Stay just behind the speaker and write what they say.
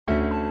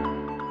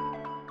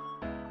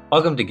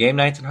Welcome to Game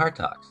Nights and Heart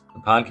Talks, the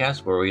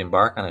podcast where we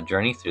embark on a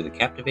journey through the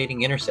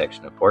captivating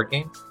intersection of board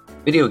games,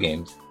 video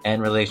games, and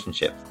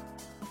relationships.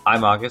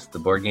 I'm August, the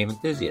board game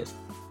enthusiast.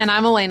 And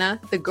I'm Elena,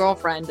 the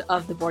girlfriend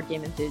of the board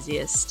game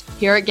enthusiast.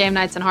 Here at Game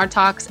Nights and Heart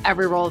Talks,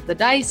 every roll of the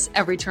dice,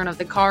 every turn of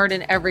the card,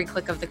 and every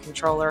click of the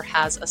controller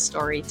has a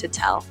story to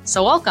tell.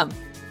 So welcome.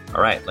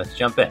 All right, let's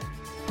jump in.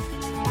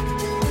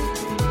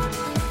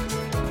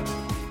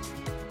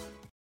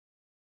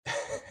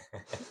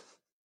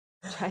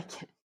 Try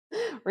again.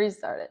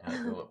 Restart it.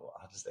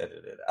 I'll just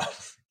edit it out.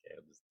 Okay,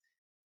 I'll just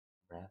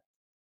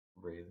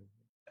breathe.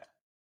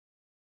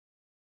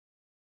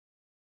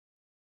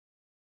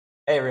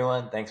 Hey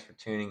everyone, thanks for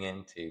tuning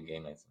in to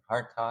Game Nights and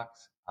Heart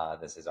Talks.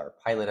 This is our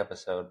pilot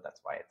episode.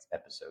 That's why it's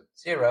episode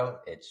 0.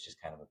 It's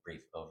just kind of a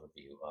brief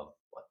overview of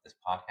what this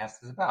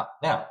podcast is about.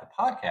 Now, the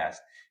podcast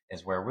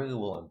is where we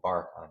will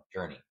embark on a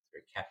journey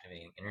through a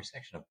captivating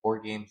intersection of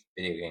board games,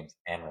 video games,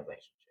 and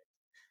relationships.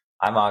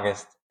 I'm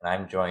August, and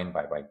I'm joined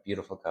by my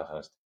beautiful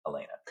co-host,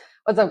 Elena.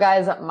 What's up,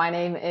 guys? My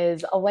name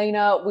is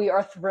Elena. We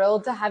are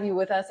thrilled to have you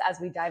with us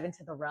as we dive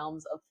into the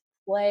realms of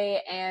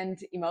play and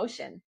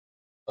emotion.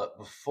 But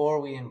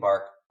before we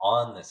embark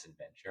on this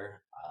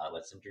adventure,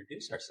 let's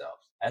introduce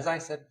ourselves. As I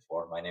said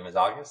before, my name is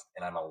August,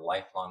 and I'm a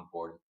lifelong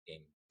board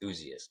game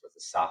enthusiast with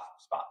a soft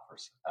spot for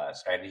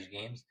strategy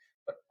games,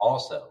 but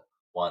also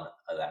one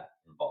that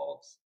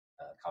involves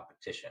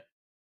competition.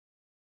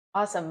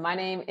 Awesome. My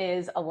name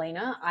is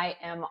Elena. I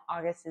am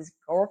August's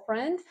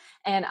girlfriend,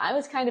 and I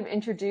was kind of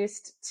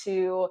introduced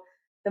to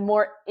the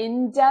more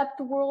in-depth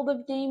world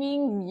of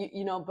gaming,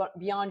 but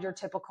beyond your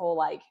typical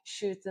like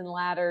Chutes and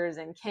Ladders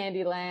and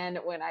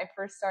Candyland when I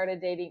first started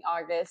dating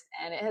August,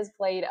 and it has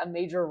played a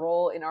major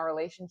role in our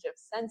relationship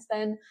since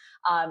then.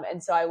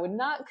 And so I would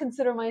not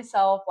consider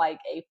myself like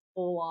a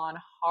full-on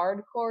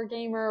hardcore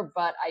gamer,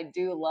 but I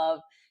do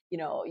love,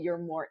 your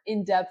more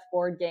in-depth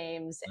board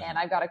games, and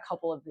I've got a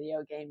couple of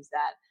video games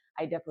that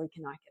I definitely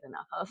cannot get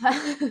enough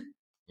of.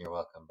 You're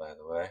welcome, by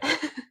the way.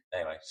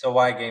 Anyway, so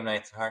why Game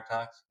Nights and Heart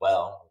Talks?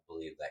 Well, we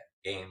believe that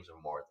games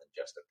are more than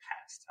just a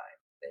pastime.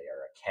 They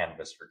are a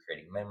canvas for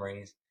creating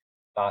memories,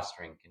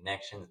 fostering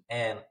connections,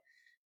 and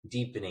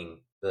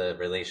deepening the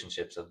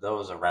relationships of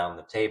those around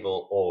the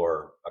table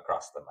or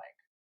across the mic.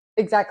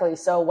 Exactly.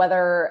 So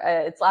whether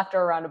it's laughter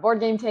around a board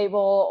game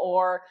table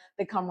or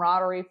the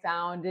camaraderie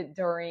found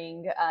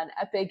during an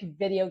epic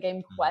video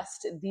game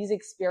quest, these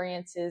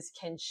experiences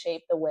can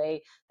shape the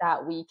way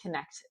that we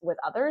connect with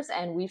others.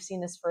 And we've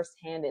seen this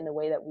firsthand in the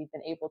way that we've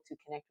been able to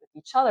connect with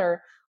each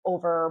other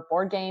over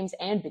board games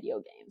and video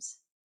games.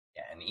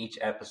 Yeah, and each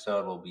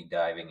episode will be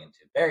diving into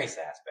various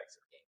aspects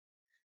of games.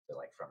 So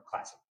like from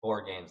classic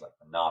board games like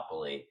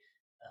Monopoly.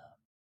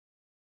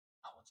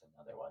 What's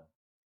another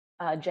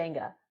one?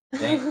 Jenga.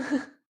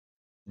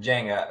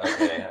 Jenga,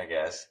 okay, I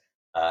guess.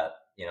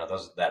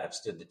 Those that have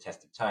stood the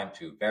test of time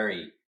to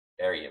very,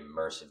 very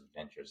immersive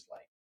adventures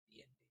like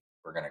D&D.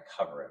 We're going to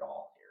cover it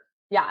all here.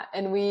 Yeah,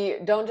 and we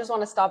don't just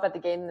want to stop at the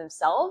game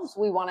themselves.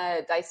 We want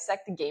to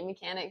dissect the game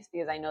mechanics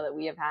because I know that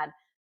we have had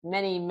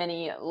many,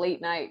 many late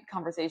night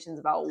conversations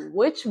about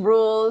which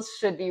rules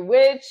should be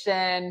which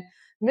and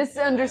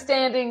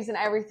misunderstandings and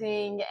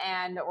everything,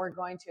 and we're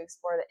going to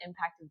explore the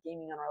impact of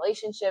gaming on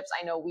relationships.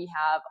 I know we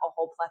have a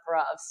whole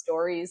plethora of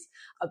stories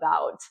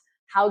about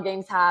how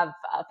games have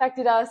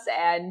affected us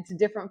and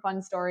different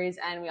fun stories,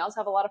 and we also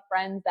have a lot of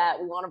friends that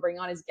we want to bring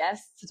on as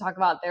guests to talk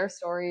about their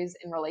stories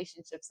in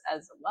relationships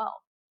as well.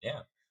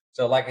 Yeah.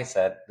 So like I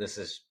said, this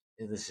is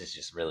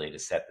just really to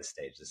set the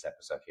stage, this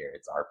episode here.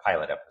 It's our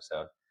pilot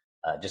episode,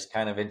 just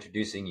kind of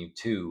introducing you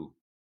to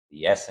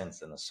the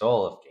essence and the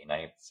soul of Game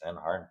Nights and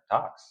Heart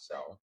Talks. So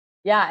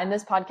yeah, and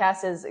this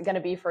podcast is going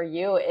to be for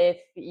you if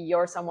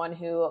you're someone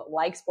who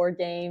likes board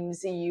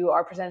games, you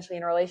are potentially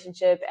in a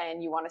relationship,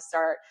 and you want to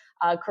start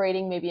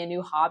creating maybe a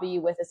new hobby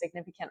with a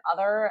significant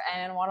other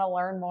and want to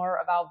learn more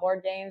about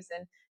board games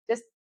and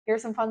just hear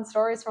some fun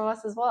stories from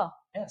us as well.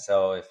 Yeah,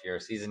 so if you're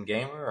a seasoned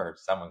gamer or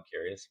someone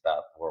curious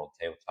about the world of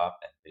tabletop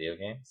and video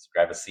games,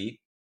 grab a seat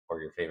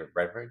or your favorite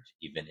beverage,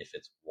 even if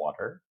it's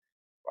water.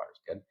 Water's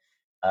good.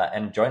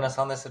 And join us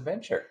on this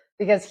adventure.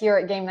 Because here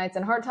at Game Nights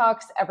and Heart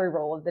Talks, every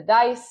roll of the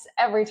dice,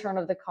 every turn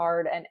of the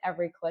card, and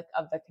every click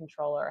of the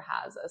controller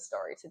has a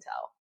story to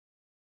tell.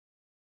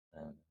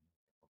 And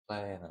we'll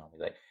play, and then I'll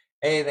be like,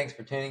 hey, thanks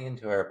for tuning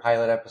into our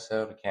pilot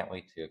episode. We can't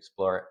wait to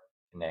explore it,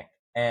 connect,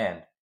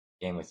 and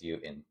game with you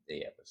in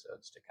the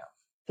episodes to come.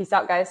 Peace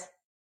out, guys.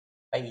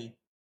 Bye.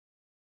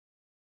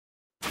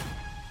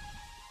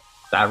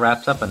 That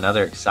wraps up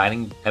another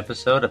exciting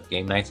episode of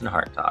Game Nights and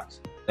Heart Talks.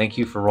 Thank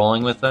you for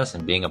rolling with us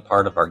and being a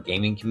part of our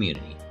gaming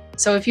community.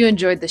 So if you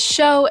enjoyed the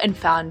show and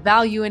found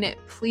value in it,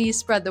 please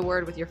spread the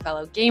word with your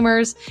fellow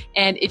gamers.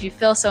 And if you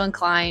feel so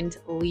inclined,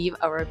 leave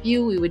a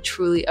review. We would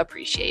truly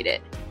appreciate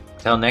it.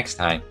 Until next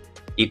time,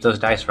 keep those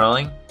dice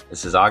rolling.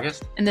 This is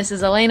August. And this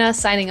is Elena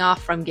signing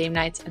off from Game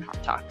Nights and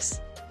Heart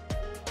Talks.